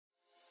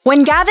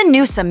When Gavin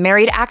Newsom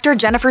married actor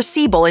Jennifer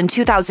Siebel in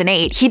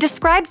 2008, he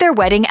described their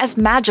wedding as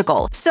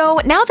magical. So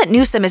now that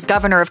Newsom is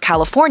governor of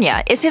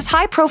California, is his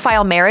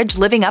high-profile marriage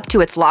living up to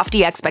its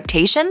lofty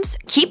expectations?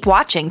 Keep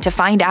watching to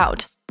find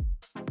out.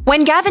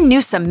 When Gavin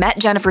Newsom met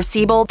Jennifer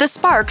Siebel, the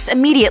sparks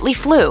immediately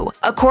flew.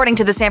 According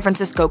to the San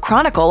Francisco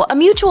Chronicle, a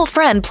mutual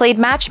friend played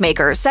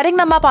matchmaker, setting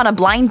them up on a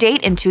blind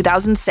date in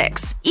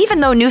 2006. Even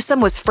though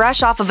Newsom was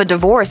fresh off of a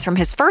divorce from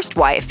his first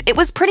wife, it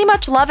was pretty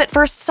much love at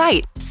first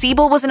sight.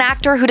 Siebel was an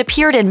actor who'd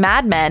appeared in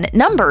Mad Men,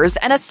 Numbers,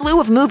 and a slew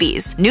of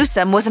movies.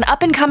 Newsom was an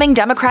up-and-coming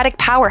Democratic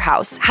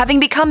powerhouse, having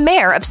become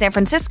mayor of San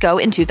Francisco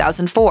in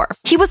 2004.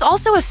 He was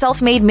also a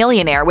self-made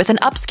millionaire with an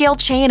upscale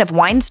chain of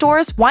wine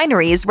stores,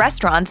 wineries,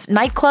 restaurants,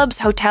 nightclubs,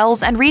 hotels,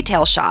 and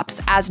retail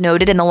shops, as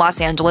noted in the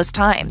Los Angeles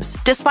Times.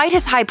 Despite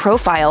his high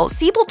profile,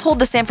 Siebel told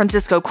the San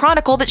Francisco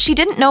Chronicle that she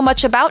didn't know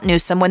much about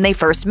Newsom when they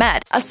first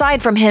met,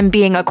 aside from him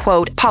being a,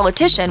 quote,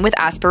 politician with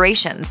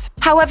aspirations.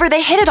 However,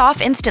 they hit it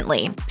off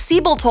instantly.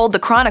 Siebel told the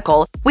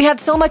Chronicle, "We had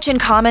so much in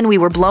common we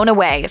were blown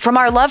away, from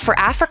our love for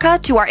Africa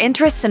to our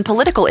interests in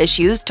political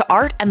issues to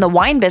art and the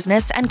wine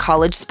business and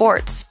college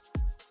sports."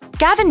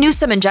 Gavin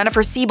Newsom and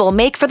Jennifer Siebel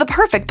make for the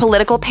perfect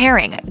political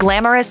pairing,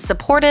 glamorous,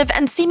 supportive,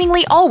 and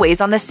seemingly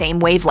always on the same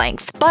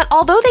wavelength. But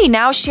although they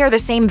now share the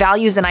same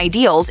values and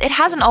ideals, it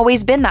hasn't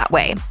always been that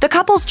way. The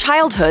couple's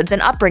childhoods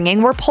and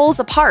upbringing were poles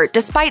apart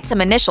despite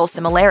some initial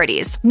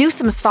similarities.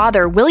 Newsom's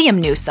father, William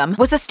Newsom,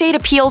 was a state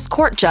appeals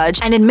court judge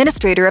and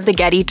administrator of the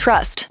Getty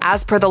Trust.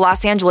 As per the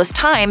Los Angeles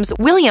Times,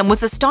 William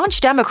was a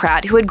staunch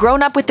Democrat who had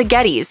grown up with the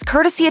Gettys,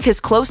 courtesy of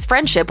his close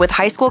friendship with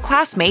high school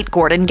classmate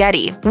Gordon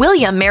Getty.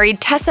 William married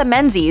Tessa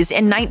Menzies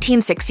in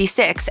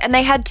 1966, and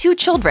they had two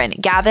children,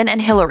 Gavin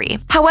and Hillary.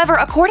 However,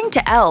 according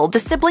to Elle, the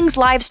siblings'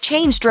 lives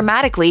changed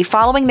dramatically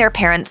following their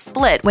parents'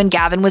 split when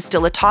Gavin was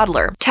still a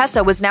toddler.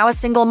 Tessa was now a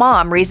single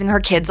mom raising her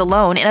kids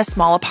alone in a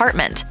small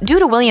apartment. Due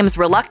to William's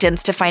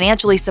reluctance to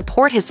financially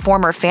support his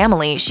former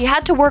family, she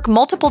had to work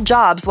multiple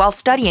jobs while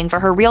studying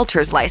for her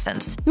realtor's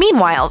license.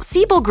 Meanwhile,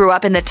 Siebel grew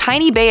up in the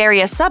tiny Bay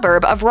Area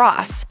suburb of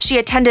Ross. She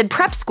attended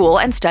prep school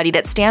and studied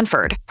at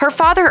Stanford. Her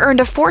father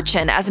earned a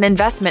fortune as an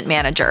investment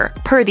manager.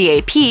 Per the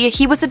AP,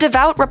 he was a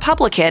devout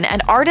Republican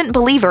and ardent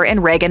believer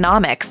in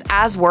Reaganomics,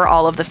 as were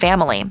all of the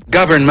family.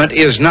 Government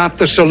is not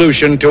the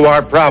solution to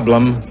our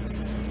problem.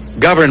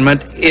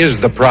 Government is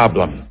the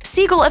problem.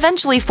 Siebel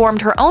eventually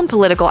formed her own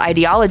political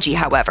ideology,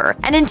 however,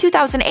 and in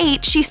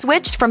 2008 she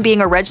switched from being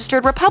a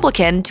registered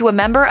Republican to a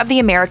member of the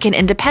American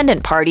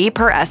Independent Party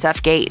per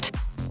SF Gate.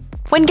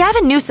 When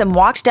Gavin Newsom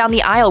walked down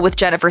the aisle with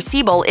Jennifer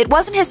Siebel, it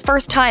wasn't his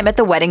first time at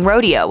the wedding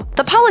rodeo.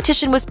 The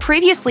politician was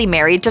previously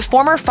married to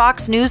former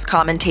Fox News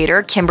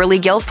commentator Kimberly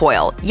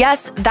Guilfoyle.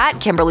 Yes, that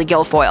Kimberly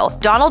Guilfoyle,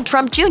 Donald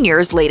Trump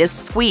Jr.'s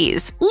latest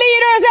squeeze.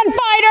 Leaders and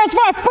fighters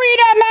for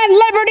freedom and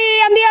liberty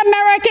and the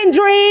American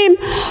dream,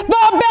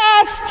 the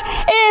best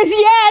is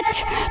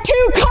yet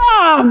to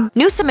come.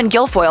 Newsom and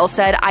Guilfoyle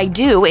said "I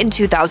do" in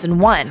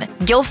 2001.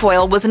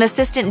 Guilfoyle was an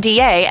assistant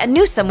DA and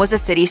Newsom was a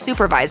city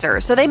supervisor,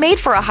 so they made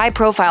for a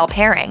high-profile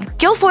pairing.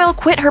 Guilfoyle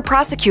quit her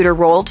prosecutor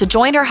role to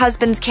join her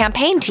husband's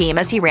campaign team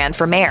as he ran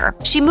for mayor.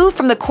 She moved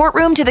from the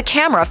courtroom to the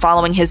camera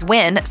following his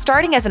win,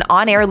 starting as an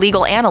on-air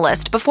legal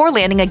analyst before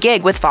landing a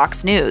gig with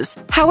Fox News.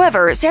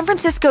 However, San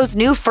Francisco's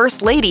new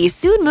First Lady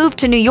soon moved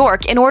to New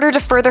York in order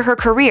to further her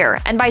career,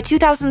 and by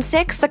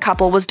 2006 the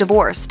couple was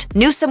divorced.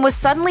 Newsom was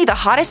suddenly the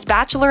hottest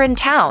bachelor in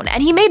town,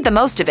 and he made the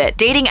most of it,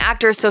 dating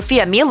actor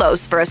Sofia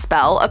Milos for a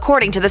spell,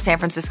 according to the San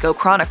Francisco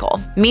Chronicle.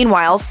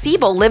 Meanwhile,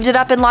 Siebel lived it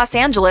up in Los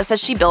Angeles as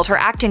she built her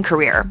acting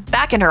career.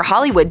 Back in her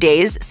Hollywood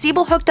days,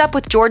 Siebel hooked up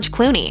with George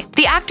Clooney.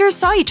 The actors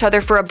saw each other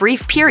for a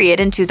brief period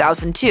in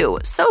 2002,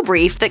 so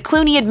brief that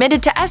Clooney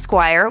admitted to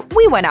Esquire,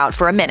 "We went out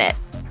for a minute."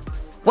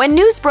 When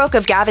news broke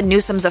of Gavin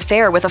Newsom's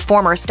affair with a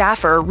former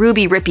staffer,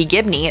 Ruby Rippey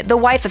Gibney, the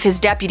wife of his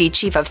deputy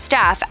chief of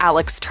staff,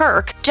 Alex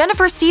Turk,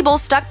 Jennifer Siebel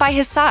stuck by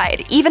his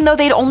side, even though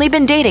they'd only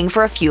been dating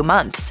for a few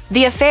months.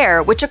 The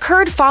affair, which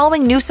occurred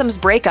following Newsom's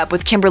breakup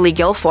with Kimberly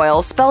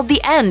Guilfoyle, spelled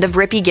the end of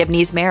Rippey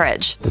Gibney's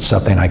marriage. It's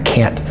something I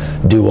can't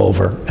do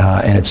over,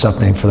 and it's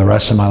something for the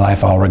rest of my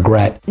life I'll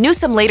regret.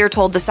 Newsom later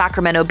told the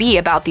Sacramento Bee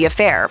about the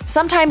affair.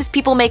 "Sometimes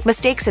people make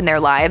mistakes in their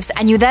lives,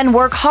 and you then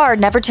work hard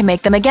never to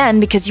make them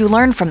again because you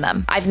learn from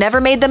them. I've never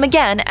made them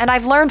again, and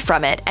I've learned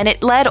from it, and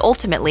it led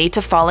ultimately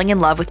to falling in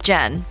love with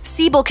Jen."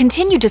 Siebel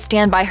continued to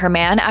stand by her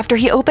man after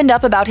he opened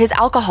up about his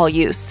alcohol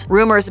use.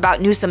 Rumors about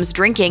Newsom's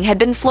drinking had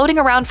been floating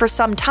around for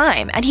some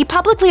time, and he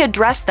publicly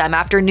addressed them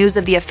after news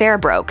of the affair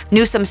broke.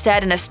 Newsom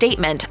said in a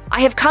statement,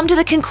 "I have come to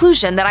the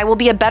conclusion that I will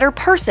be a better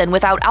person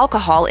without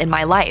alcohol in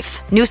my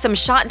life." Newsom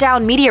shot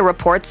down media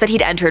reports that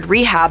he'd entered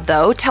rehab,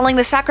 though, telling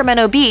the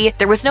Sacramento Bee,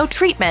 "There was no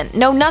treatment,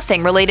 no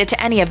nothing related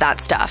to any of that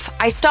stuff.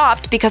 I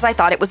stopped because I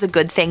thought it was a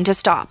good thing to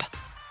stop."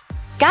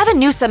 Gavin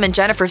Newsom and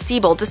Jennifer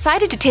Siebel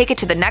decided to take it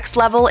to the next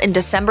level in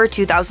December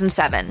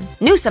 2007.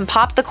 Newsom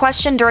popped the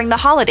question during the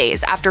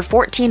holidays after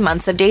 14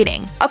 months of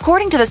dating.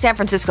 According to the San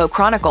Francisco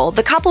Chronicle,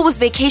 the couple was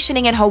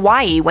vacationing in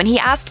Hawaii when he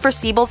asked for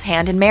Siebel's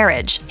hand in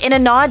marriage. In a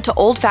nod to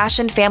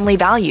old-fashioned family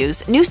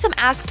values, Newsom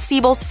asked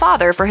Siebel's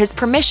father for his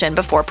permission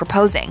before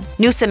proposing.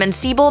 Newsom and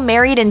Siebel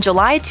married in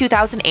July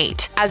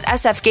 2008. As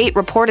SF Gate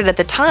reported at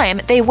the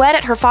time, they wed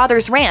at her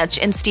father's ranch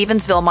in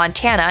Stevensville,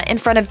 Montana, in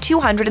front of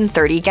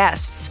 230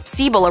 guests.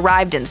 Siebel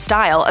arrived in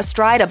style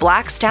astride a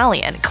black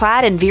stallion,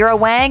 clad in Vera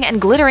Wang and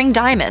glittering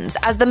diamonds,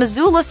 as the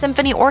Missoula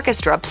Symphony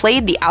Orchestra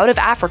played the Out of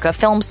Africa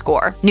film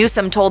score.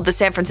 Newsom told the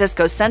San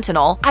Francisco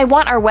Sentinel, "I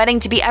want our wedding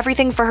to be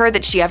everything for her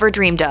that she ever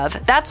dreamed of.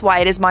 That's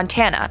why it is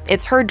Montana.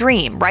 It's her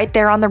dream, right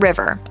there on the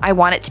river. I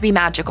want it to be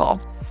magical."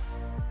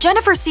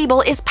 Jennifer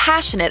Siebel is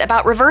passionate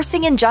about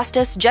reversing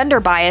injustice, gender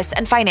bias,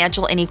 and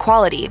financial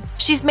inequality.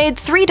 She's made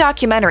 3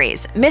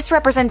 documentaries: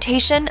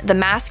 Misrepresentation, The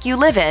Mask You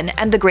Live In,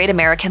 and The Great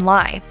American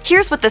Lie.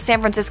 Here's what the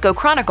San Francisco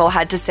Chronicle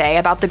had to say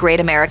about The Great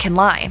American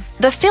Lie.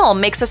 The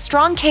film makes a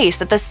strong case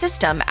that the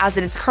system, as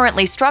it is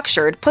currently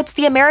structured, puts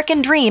the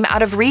American dream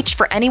out of reach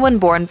for anyone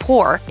born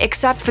poor,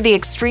 except for the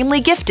extremely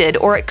gifted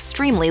or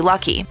extremely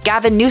lucky.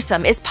 Gavin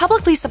Newsom is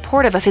publicly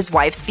supportive of his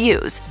wife's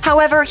views.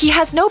 However, he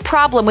has no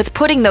problem with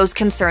putting those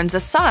concerns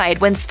aside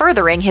when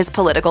furthering his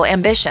political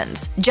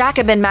ambitions.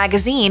 Jacobin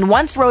magazine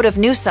once wrote of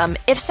Newsom,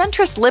 "If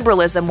centrist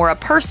liberalism were a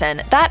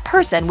person, that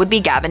person would be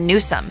Gavin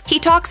Newsom. He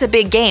talks a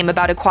big game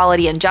about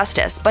equality and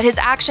justice, but his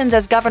actions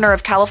as governor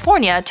of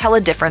California tell a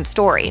different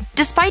story."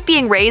 Despite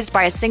being raised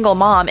by a single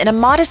mom in a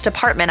modest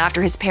apartment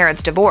after his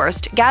parents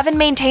divorced, Gavin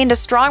maintained a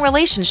strong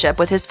relationship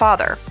with his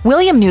father.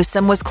 William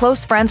Newsom was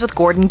close friends with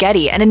Gordon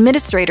Getty, an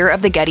administrator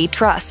of the Getty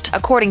Trust,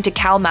 according to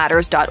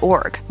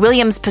calmatters.org.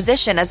 William's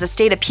position as a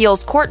state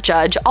appeals court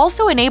judge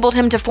also enabled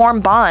him to form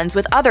bonds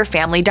with other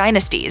family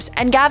dynasties,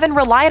 and Gavin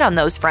relied on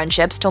those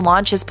friendships to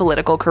launch his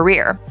political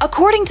career.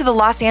 According to the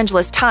Los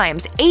Angeles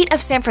Times, 8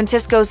 of San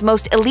Francisco's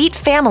most elite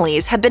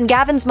families have been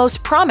Gavin's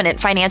most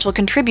prominent financial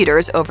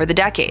contributors over the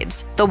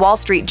decades. The Wall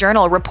Street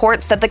Journal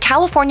reports that the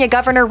California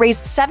governor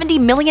raised $70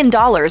 million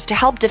to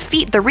help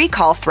defeat the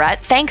recall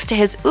threat thanks to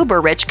his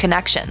uber-rich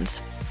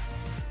connections.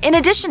 In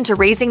addition to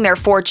raising their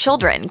 4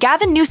 children,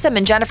 Gavin Newsom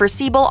and Jennifer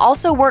Siebel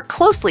also work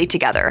closely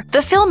together. The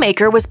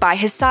filmmaker was by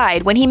his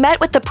side when he met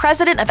with the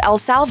president of El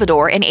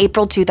Salvador in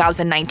April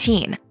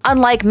 2019.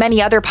 Unlike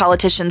many other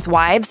politicians'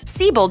 wives,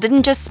 Siebel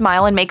didn't just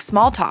smile and make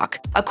small talk.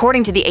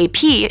 According to the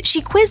AP, she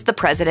quizzed the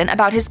president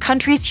about his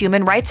country's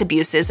human rights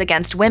abuses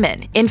against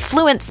women, in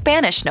fluent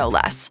Spanish no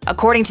less.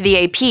 According to the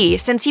AP,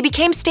 since he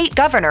became state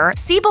governor,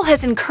 Siebel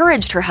has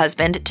encouraged her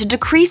husband to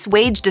decrease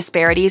wage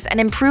disparities and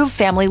improve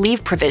family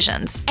leave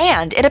provisions,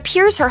 and it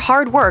appears her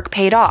hard work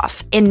paid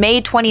off. In May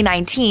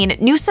 2019,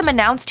 Newsom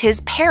announced his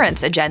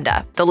Parents'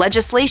 Agenda. The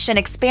legislation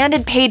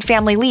expanded paid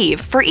family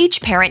leave for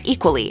each parent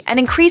equally and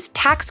increased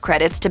tax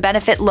credits to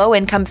benefit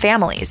low-income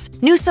families.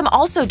 Newsom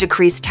also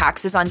decreased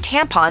taxes on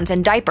tampons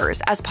and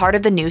diapers as part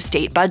of the new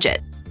state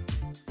budget.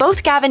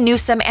 Both Gavin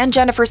Newsom and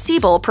Jennifer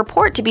Siebel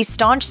purport to be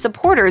staunch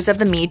supporters of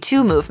the Me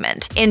Too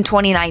movement. In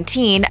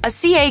 2019, a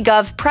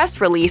CA.gov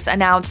press release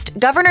announced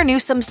Governor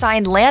Newsom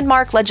signed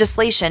landmark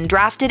legislation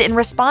drafted in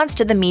response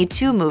to the Me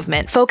Too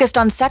movement focused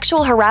on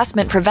sexual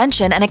harassment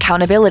prevention and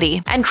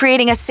accountability, and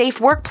creating a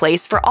safe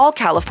workplace for all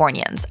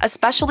Californians,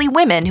 especially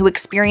women who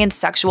experience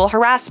sexual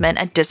harassment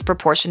at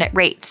disproportionate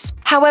rates.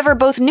 However,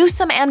 both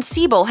Newsom and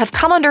Siebel have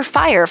come under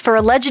fire for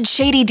alleged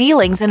shady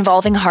dealings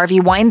involving Harvey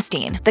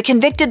Weinstein, the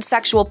convicted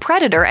sexual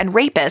predator and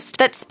rapist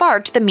that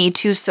sparked the Me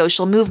Too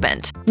social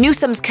movement.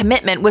 Newsom's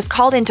commitment was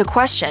called into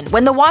question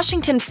when the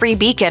Washington Free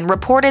Beacon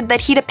reported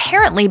that he'd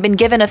apparently been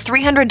given a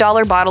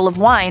 $300 bottle of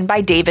wine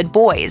by David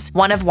Boies,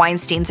 one of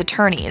Weinstein's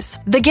attorneys.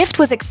 The gift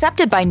was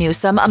accepted by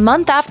Newsom a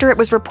month after it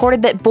was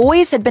reported that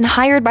Boies had been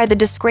hired by the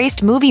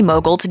disgraced movie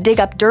mogul to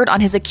dig up dirt on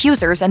his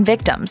accusers and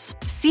victims.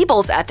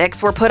 Siebel's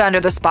ethics were put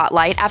under the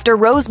spotlight after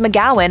Rose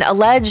McGowan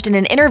alleged in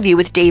an interview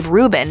with Dave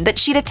Rubin that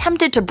she'd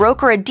attempted to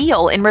broker a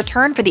deal in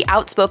return for the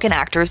outspoken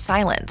actor's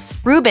silence.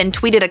 Rubin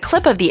tweeted a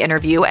clip of the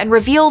interview and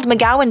revealed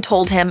McGowan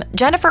told him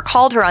Jennifer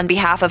called her on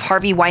behalf of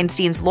Harvey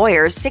Weinstein's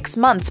lawyers 6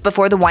 months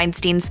before the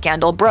Weinstein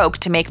scandal broke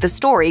to make the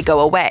story go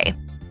away.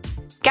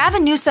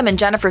 Gavin Newsom and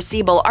Jennifer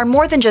Siebel are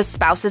more than just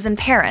spouses and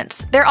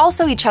parents, they're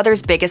also each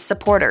other's biggest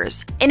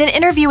supporters. In an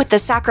interview with the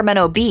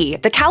Sacramento Bee,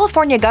 the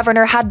California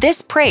governor had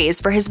this praise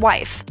for his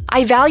wife.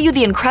 "I value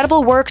the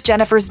incredible work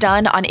Jennifer's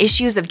done on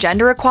issues of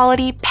gender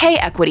equality, pay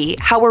equity,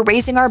 how we're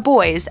raising our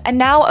boys, and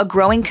now a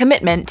growing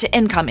commitment to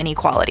income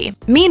inequality."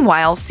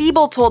 Meanwhile,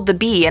 Siebel told the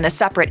Bee in a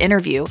separate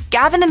interview,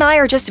 "Gavin and I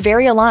are just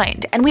very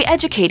aligned, and we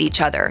educate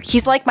each other.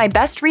 He's like my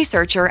best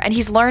researcher, and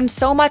he's learned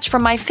so much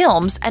from my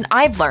films, and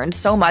I've learned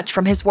so much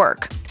from his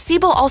work."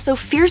 Siebel also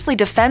fiercely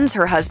defends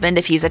her husband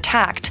if he's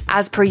attacked.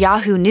 As per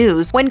Yahoo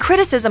News, when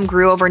criticism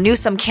grew over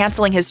Newsom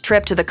canceling his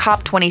trip to the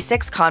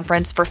COP26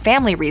 conference for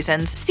family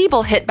reasons,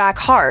 Siebel hit back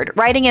hard,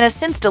 writing in a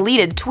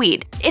since-deleted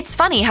tweet, "It's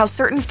funny how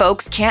certain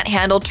folks can't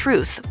handle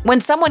truth.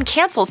 When someone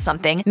cancels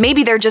something,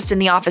 maybe they're just in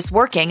the office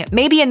working,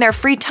 maybe in their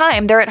free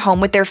time they're at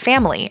home with their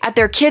family, at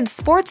their kids'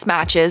 sports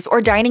matches, or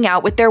dining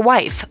out with their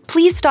wife.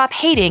 Please stop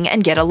hating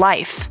and get a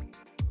life."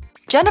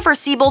 Jennifer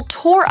Siebel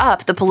tore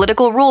up the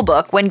political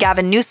rulebook when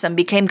Gavin Newsom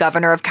became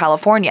governor of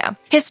California.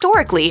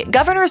 Historically,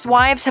 governors'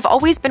 wives have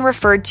always been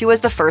referred to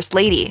as the First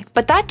Lady,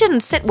 but that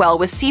didn't sit well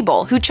with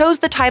Siebel, who chose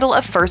the title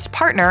of First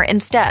Partner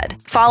instead.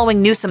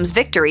 Following Newsom's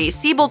victory,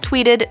 Siebel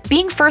tweeted,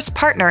 "Being first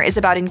partner is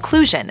about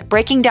inclusion,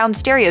 breaking down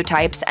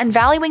stereotypes, and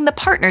valuing the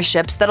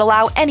partnerships that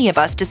allow any of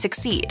us to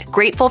succeed.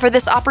 Grateful for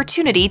this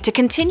opportunity to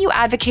continue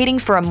advocating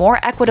for a more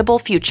equitable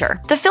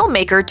future." The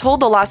filmmaker told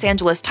the Los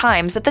Angeles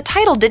Times that the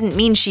title didn't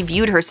mean she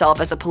viewed herself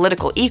as a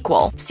political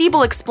equal.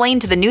 Siebel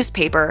explained to the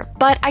newspaper,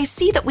 "But I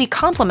see that we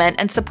complement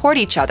and support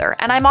each other,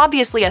 and I'm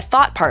obviously a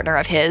thought partner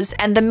of his,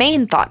 and the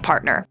main thought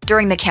partner."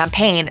 During the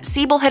campaign,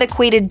 Siebel had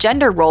equated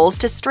gender roles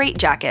to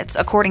straitjackets,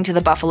 according to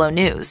the Buffalo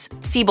News.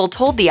 Siebel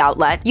told the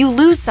outlet, "You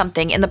lose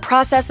something in the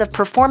process of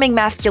performing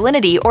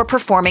masculinity or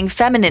performing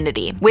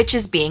femininity, which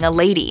is being a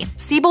lady."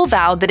 Siebel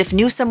vowed that if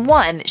Newsom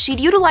won, she'd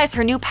utilize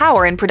her new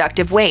power in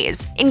productive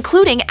ways,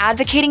 including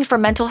advocating for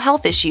mental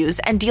health issues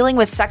and dealing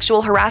with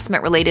sexual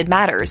harassment-related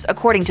matters,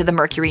 according to the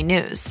Mercury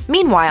News.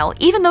 Meanwhile,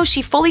 even though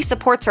she fully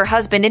supports her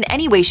husband in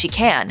any way she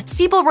can,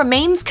 Siebel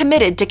remains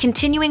committed to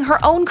continuing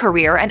her own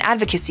career and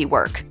advocacy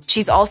work.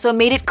 She's also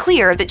made it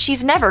clear that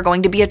she's never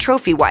going to be a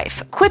trophy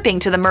wife, quipping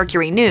to the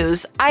Mercury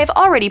News, "I've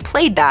already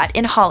played that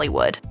in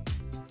Hollywood."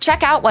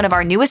 Check out one of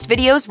our newest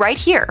videos right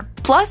here.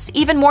 Plus,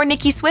 even more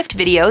Nicki Swift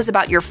videos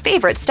about your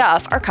favorite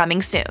stuff are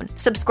coming soon.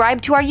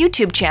 Subscribe to our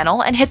YouTube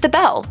channel and hit the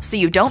bell so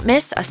you don't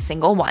miss a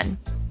single one.